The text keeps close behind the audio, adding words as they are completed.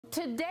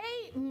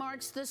Today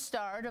marks the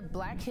start of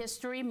Black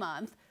History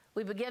Month.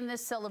 We begin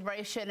this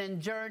celebration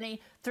and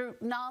journey through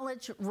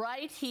knowledge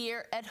right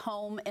here at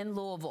home in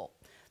Louisville.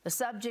 The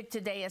subject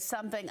today is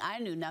something I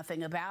knew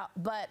nothing about,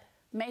 but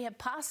may have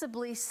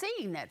possibly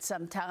seen at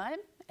some time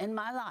in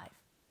my life.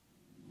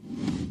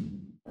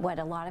 What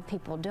a lot of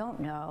people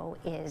don't know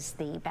is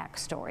the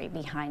backstory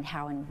behind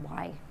how and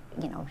why,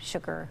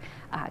 sugar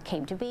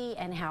came to be,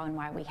 and how and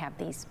why we have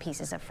these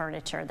pieces of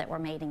furniture that were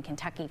made in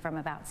Kentucky from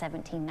about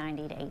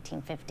 1790 to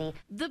 1850.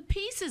 The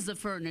pieces of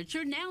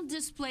furniture now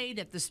displayed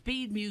at the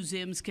Speed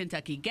Museum's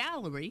Kentucky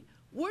Gallery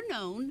were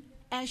known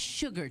as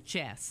sugar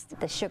chests.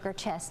 The sugar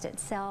chest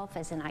itself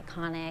is an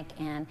iconic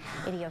and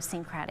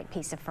idiosyncratic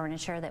piece of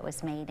furniture that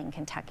was made in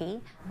Kentucky.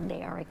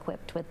 They are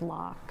equipped with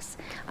locks,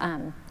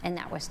 and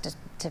that was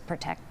to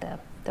protect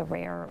the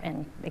rare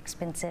and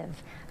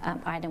expensive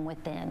item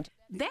within.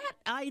 That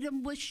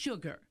item was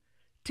sugar.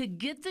 To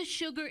get the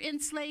sugar,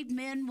 enslaved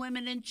men,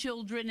 women, and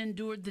children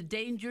endured the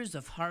dangers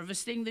of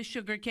harvesting the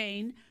sugar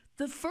cane,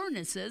 the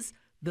furnaces,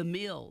 the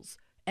mills,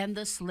 and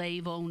the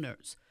slave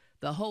owners.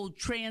 The whole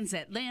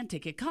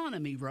transatlantic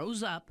economy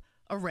rose up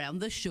around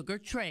the sugar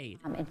trade.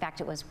 In fact,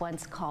 it was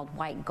once called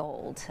white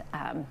gold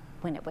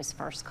when it was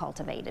first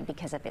cultivated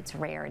because of its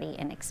rarity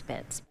and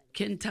expense.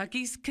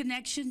 Kentucky's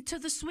connection to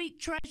the sweet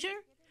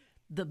treasure?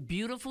 The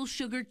beautiful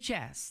sugar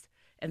chest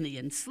and the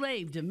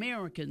enslaved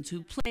Americans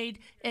who played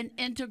an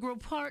integral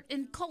part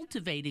in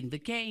cultivating the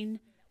cane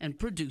and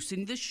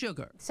producing the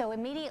sugar. So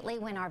immediately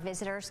when our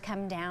visitors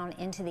come down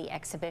into the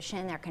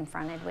exhibition, they're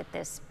confronted with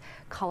this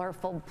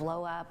colorful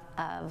blow-up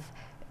of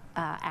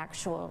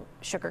actual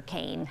sugar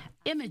cane.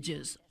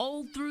 Images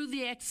all through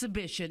the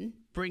exhibition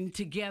bring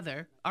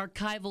together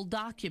archival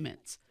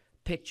documents,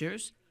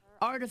 pictures,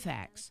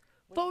 artifacts,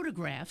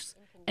 photographs,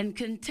 and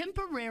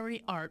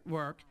contemporary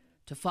artwork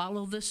to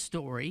follow the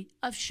story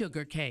of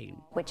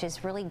sugarcane. Which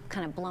is really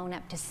kind of blown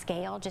up to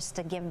scale just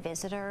to give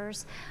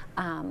visitors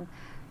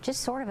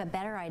just sort of a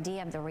better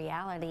idea of the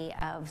reality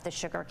of the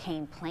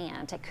sugarcane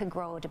plant. It could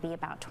grow to be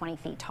about 20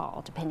 feet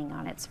tall, depending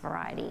on its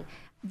variety.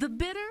 The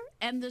bitter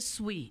and the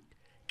sweet,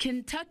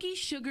 Kentucky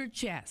sugar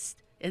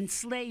chest,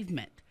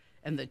 enslavement,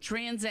 and the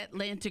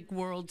transatlantic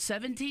world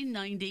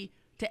 1790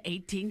 to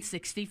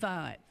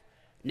 1865,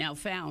 now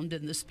found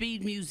in the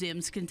Speed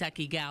Museum's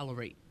Kentucky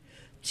Gallery.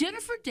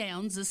 Jennifer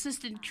Downs,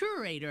 assistant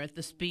curator at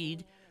the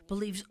Speed,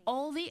 believes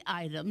all the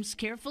items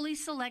carefully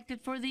selected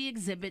for the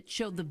exhibit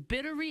show the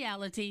bitter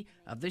reality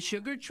of the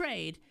sugar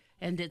trade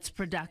and its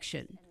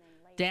production.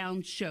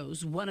 Downs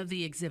shows one of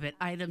the exhibit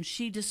items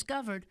she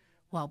discovered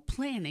while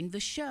planning the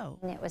show.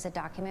 It was a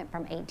document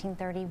from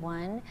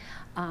 1831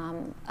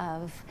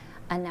 of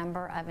a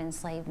number of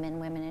enslaved men,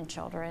 women, and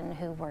children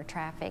who were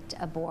trafficked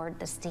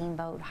aboard the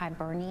steamboat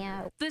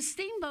Hibernia. The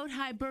steamboat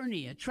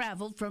Hibernia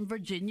traveled from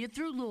Virginia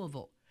through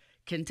Louisville.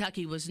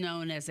 Kentucky was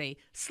known as a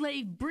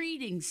slave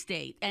breeding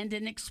state and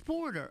an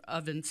exporter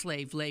of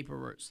enslaved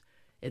laborers.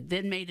 It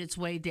then made its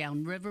way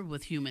downriver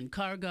with human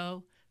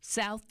cargo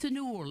south to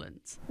New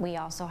Orleans. We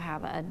also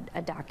have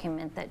a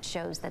document that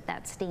shows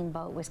that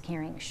steamboat was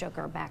carrying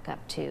sugar back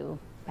up to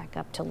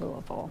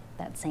Louisville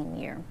that same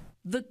year.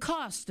 The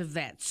cost of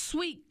that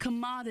sweet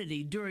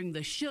commodity during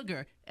the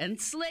sugar and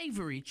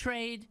slavery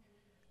trade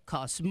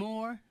cost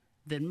more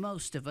than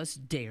most of us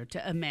dare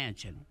to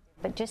imagine.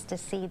 But just to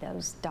see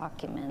those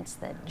documents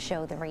that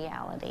show the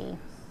reality, I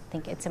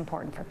think it's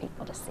important for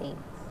people to see.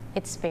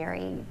 It's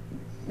very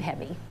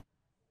heavy.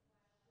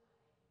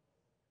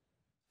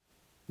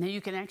 Now,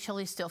 you can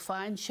actually still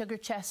find sugar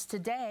chests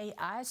today.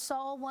 I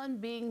saw one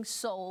being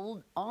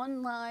sold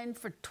online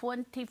for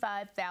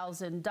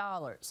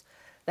 $25,000.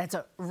 That's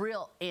a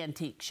real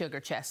antique sugar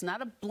chest,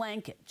 not a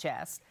blanket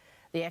chest.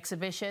 The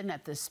exhibition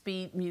at the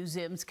Speed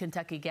Museum's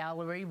Kentucky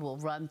Gallery will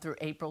run through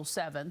April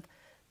 7th.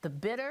 The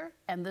bitter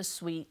and the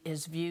sweet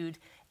is viewed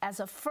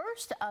as a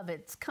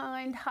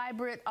first-of-its-kind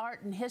hybrid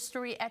art and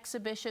history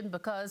exhibition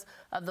because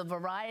of the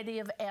variety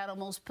of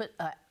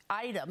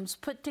items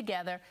put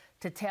together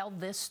to tell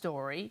this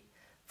story.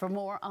 For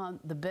more on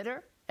the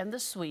bitter and the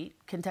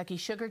sweet, Kentucky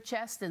sugar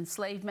chest,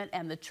 enslavement,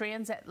 and the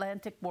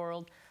transatlantic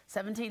world,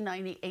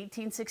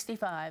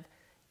 1790-1865,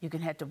 you can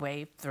head to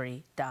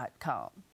wave3.com.